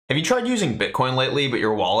Have you tried using Bitcoin lately, but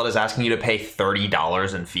your wallet is asking you to pay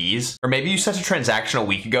 $30 in fees? Or maybe you sent a transaction a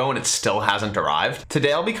week ago and it still hasn't arrived?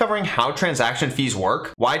 Today I'll be covering how transaction fees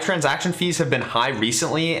work, why transaction fees have been high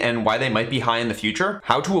recently and why they might be high in the future,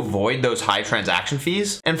 how to avoid those high transaction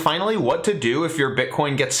fees, and finally what to do if your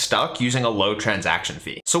Bitcoin gets stuck using a low transaction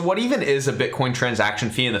fee. So what even is a Bitcoin transaction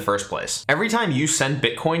fee in the first place? Every time you send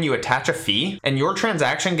Bitcoin, you attach a fee, and your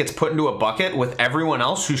transaction gets put into a bucket with everyone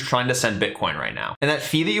else who's trying to send Bitcoin right now. And that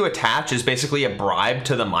fee that you attach is basically a bribe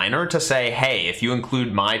to the miner to say, hey, if you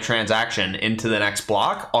include my transaction into the next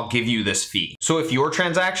block, I'll give you this fee. So if your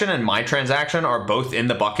transaction and my transaction are both in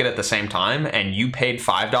the bucket at the same time, and you paid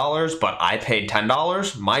 $5, but I paid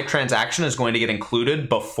 $10, my transaction is going to get included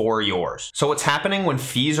before yours. So what's happening when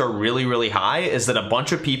fees are really, really high is that a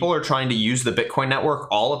bunch of people are trying to use the Bitcoin network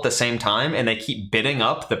all at the same time, and they keep bidding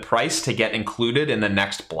up the price to get included in the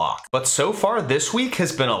next block. But so far this week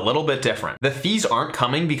has been a little bit different. The fees aren't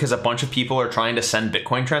coming because a bunch of people are trying to send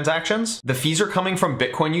Bitcoin transactions. The fees are coming from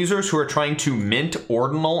Bitcoin users who are trying to mint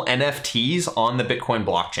ordinal NFTs on the Bitcoin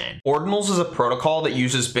blockchain. Ordinals is a protocol that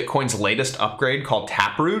uses Bitcoin's latest upgrade called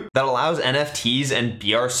Taproot that allows NFTs and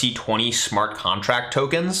BRC20 smart contract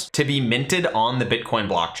tokens to be minted on the Bitcoin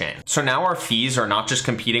blockchain. So now our fees are not just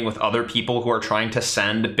competing with other people who are trying to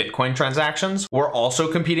send Bitcoin transactions, we're also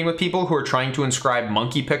competing with people who are trying to inscribe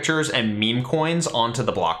monkey pictures and meme coins onto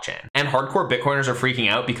the blockchain. And hardcore Bitcoiners are freaking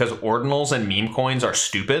out because ordinals and meme coins are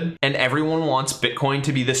stupid, and everyone wants Bitcoin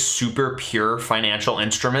to be this super pure financial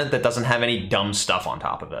instrument that doesn't have any dumb stuff on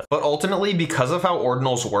top of it. But ultimately, because of how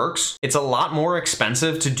ordinals works, it's a lot more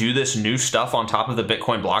expensive to do this new stuff on top of the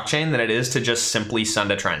Bitcoin blockchain than it is to just simply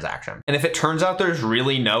send a transaction. And if it turns out there's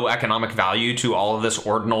really no economic value to all of this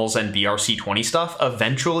ordinals and BRC20 stuff,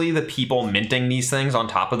 eventually the people minting these things on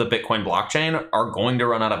top of the Bitcoin blockchain are going to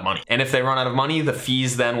run out of money. And if they run out of money, the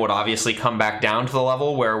fees then would obviously come back down to the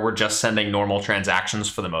level where we're just sending normal transactions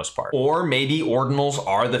for the most part. Or maybe ordinals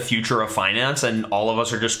are the future of finance and all of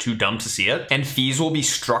us are just too dumb to see it, and fees will be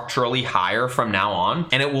structurally higher from now on,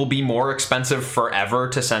 and it will be more expensive forever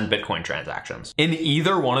to send Bitcoin transactions. In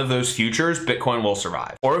either one of those futures, Bitcoin will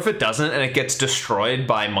survive. Or if it doesn't and it gets destroyed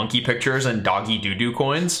by monkey pictures and doggy doo-doo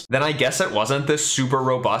coins, then I guess it wasn't this super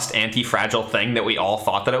robust anti-fragile thing that we all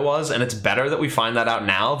thought that it was, and it's better that we find that out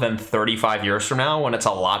now than 35 years from now when it's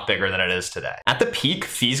a lot bigger than it is today. At the peak,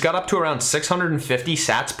 fees got up to around 650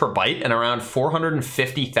 sats per byte, and around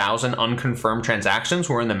 450,000 unconfirmed transactions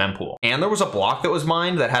were in the mempool. And there was a block that was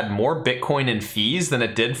mined that had more Bitcoin in fees than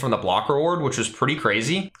it did from the block reward, which was pretty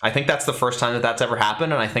crazy. I think that's the first time that that's ever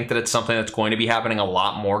happened, and I think that it's something that's going to be happening a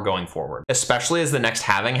lot more going forward, especially as the next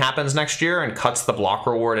halving happens next year and cuts the block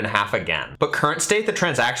reward in half again. But current state, the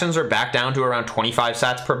transactions are back down to around 25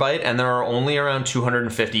 sats per byte, and there are only around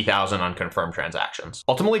 250,000 unconfirmed transactions.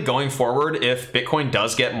 Ultimately, going forward, if Bitcoin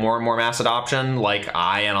does get more and more mass adoption, like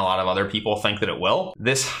I and a lot of other people think that it will,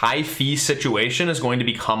 this high fee situation is going to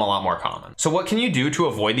become a lot more common. So what can you do to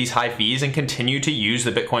avoid these high fees and continue to use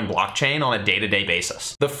the Bitcoin blockchain on a day-to-day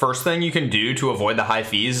basis? The first thing you can do to avoid the high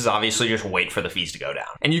fees is obviously just wait for the fees to go down.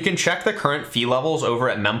 And you can check the current fee levels over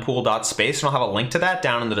at mempool.space, and I'll have a link to that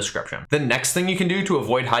down in the description. The next thing you can do to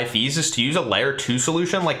avoid high fees is to use a layer 2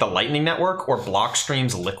 solution like the Lightning Network or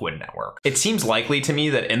Blcokstream's Liquid Network. It seems likely to me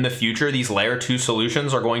that in the future, these layer 2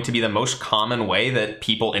 solutions are going to be the most common way that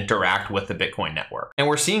people interact with the Bitcoin network. And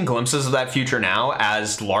we're seeing glimpses of that future now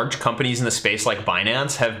as large companies in the space like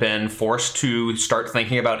Binance have been forced to start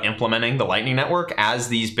thinking about implementing the Lightning Network as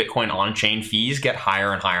these Bitcoin on-chain fees get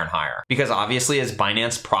higher and higher and higher. Because obviously as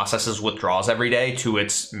Binance processes withdrawals every day to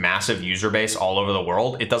its massive user base all over the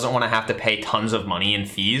world, it doesn't want to have to pay tons of money in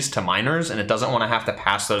fees to miners, and it doesn't want to have to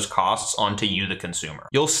pass those costs on to you, the consumer.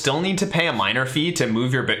 You'll still need to pay a miner fee to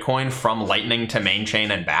move your Bitcoin from Lightning to main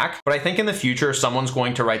chain and back, but I think in the future, someone's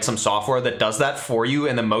going to write some software that does that for you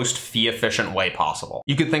in the most fee efficient way possible.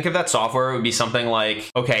 You could think of that software, it would be something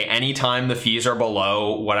like, okay, anytime the fees are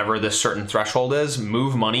below whatever this certain threshold is,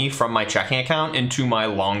 move money from my checking account into my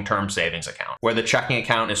long-term savings account, where the checking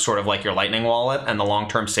account is sort of like your Lightning wallet and the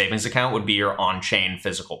long-term savings account would be your on-chain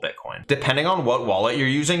physical Bitcoin. Depending on what wallet you're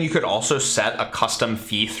using, you could also set a custom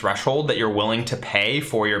fee threshold that you're willing to pay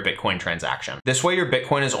for your Bitcoin transaction. This way your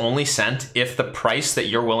Bitcoin is only sent if the price that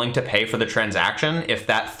you're willing to pay for the transaction, if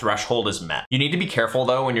that threshold is met. You need to be careful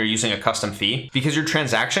though when you're using a custom fee, because your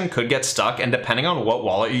transaction could get stuck, and depending on what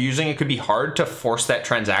wallet you're using, it could be hard to force that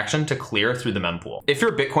transaction to clear through the mempool. If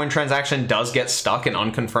your Bitcoin transaction does get stuck in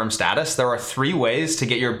unconfirmed status, there are 3 ways to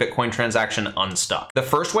get your Bitcoin transaction unstuck. The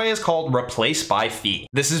first way is called replace by fee.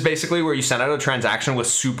 This is basically where you send out a transaction with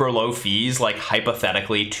super low fees, like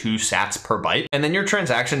hypothetically 2 sats per byte, and then your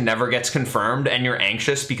transaction never gets confirmed and you're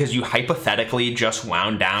anxious because you hypothetically theoretically just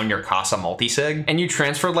wound down your Casa multisig and you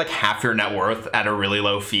transferred like half your net worth at a really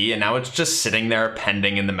low fee, and now it's just sitting there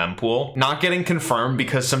pending in the mempool, not getting confirmed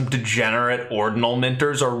because some degenerate ordinal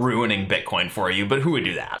minters are ruining Bitcoin for you, but who would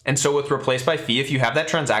do that? And so with replace by fee, if you have that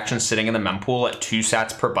transaction sitting in the mempool at 2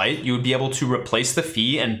 sats per byte, you would be able to replace the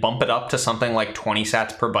fee and bump it up to something like 20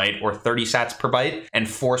 sats per byte or 30 sats per byte and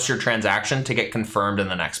force your transaction to get confirmed in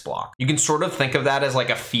the next block. You can sort of think of that as like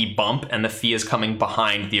a fee bump, and the fee is coming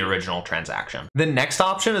behind the original transaction. The next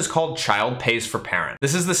option is called child pays for parent.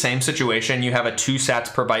 This is the same situation. You have a 2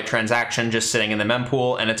 sats per byte transaction just sitting in the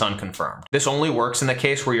mempool and it's unconfirmed. This only works in the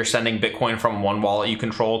case where you're sending Bitcoin from one wallet you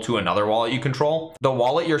control to another wallet you control. The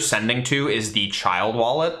wallet you're sending to is the child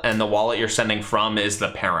wallet, and the wallet you're sending from is the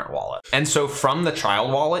parent wallet. And so from the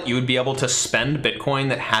child wallet, you would be able to spend Bitcoin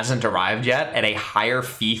that hasn't arrived yet at a higher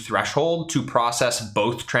fee threshold to process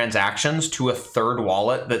both transactions to a third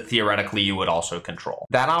wallet that theoretically you would also control.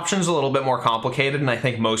 That option's a little bit more complicated, and I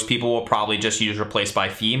think most people will probably just use replace by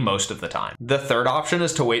fee most of the time. The third option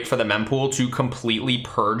is to wait for the mempool to completely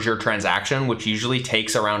purge your transaction, which usually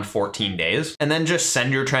takes around 14 days, and then just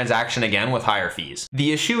send your transaction again with higher fees.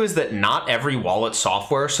 The issue is that not every wallet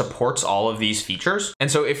software supports all of these features, and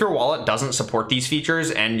so if your wallet doesn't support these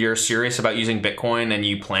features and you're serious about using Bitcoin and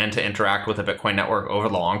you plan to interact with a Bitcoin network over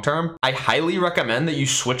the long term, I highly recommend that you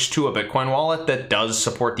switch to a Bitcoin wallet that does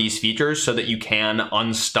support these features so that you can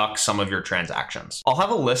unstuck some of your transactions. I'll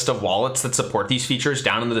have a list of wallets that support these features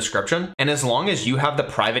down in the description, and as long as you have the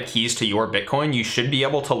private keys to your Bitcoin, you should be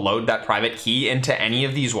able to load that private key into any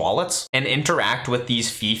of these wallets and interact with these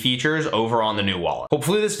fee features over on the new wallet.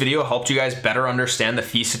 Hopefully this video helped you guys better understand the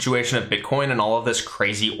fee situation of Bitcoin and all of this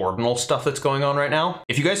crazy ordinal stuff that's going on right now.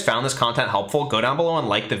 If you guys found this content helpful, go down below and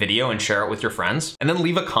like the video and share it with your friends, and then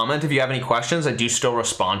leave a comment if you have any questions. I do still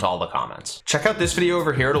respond to all the comments. Check out this video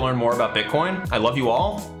over here to learn more about Bitcoin. I love you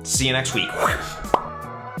all. See you next week.